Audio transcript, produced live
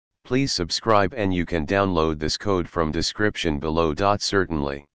Please subscribe and you can download this code from description below.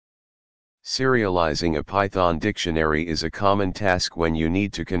 Certainly. Serializing a Python dictionary is a common task when you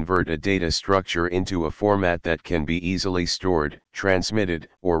need to convert a data structure into a format that can be easily stored, transmitted,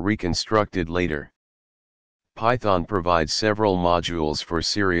 or reconstructed later. Python provides several modules for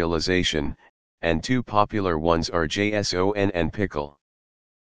serialization, and two popular ones are JSON and pickle.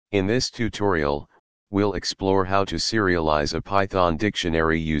 In this tutorial, we'll explore how to serialize a Python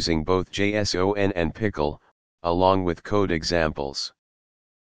dictionary using both JSON and pickle, along with code examples.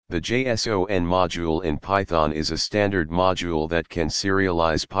 The JSON module in Python is a standard module that can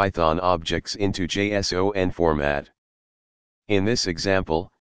serialize Python objects into JSON format. In this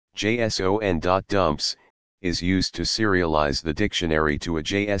example, json.dumps is used to serialize the dictionary to a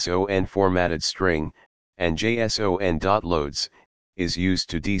JSON formatted string, and json.loads is used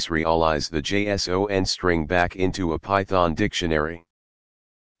to deserialize the JSON string back into a Python dictionary.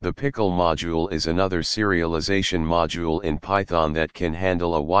 The pickle module is another serialization module in Python that can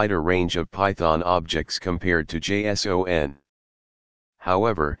handle a wider range of Python objects compared to JSON.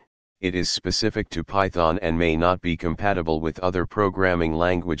 However, it is specific to Python and may not be compatible with other programming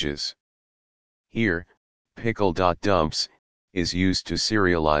languages. Here, pickle.dumps is used to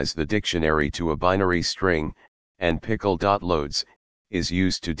serialize the dictionary to a binary string, and pickle.loads is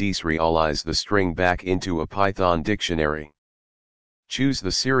used to deserialize the string back into a Python dictionary. Choose the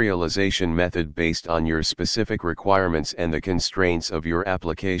serialization method based on your specific requirements and the constraints of your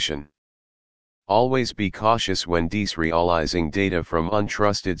application. Always be cautious when deserializing data from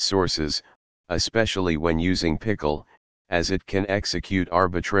untrusted sources, especially when using pickle, as it can execute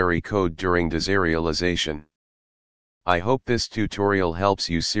arbitrary code during deserialization. I hope this tutorial helps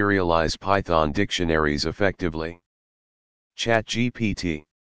you serialize Python dictionaries effectively. ChatGPT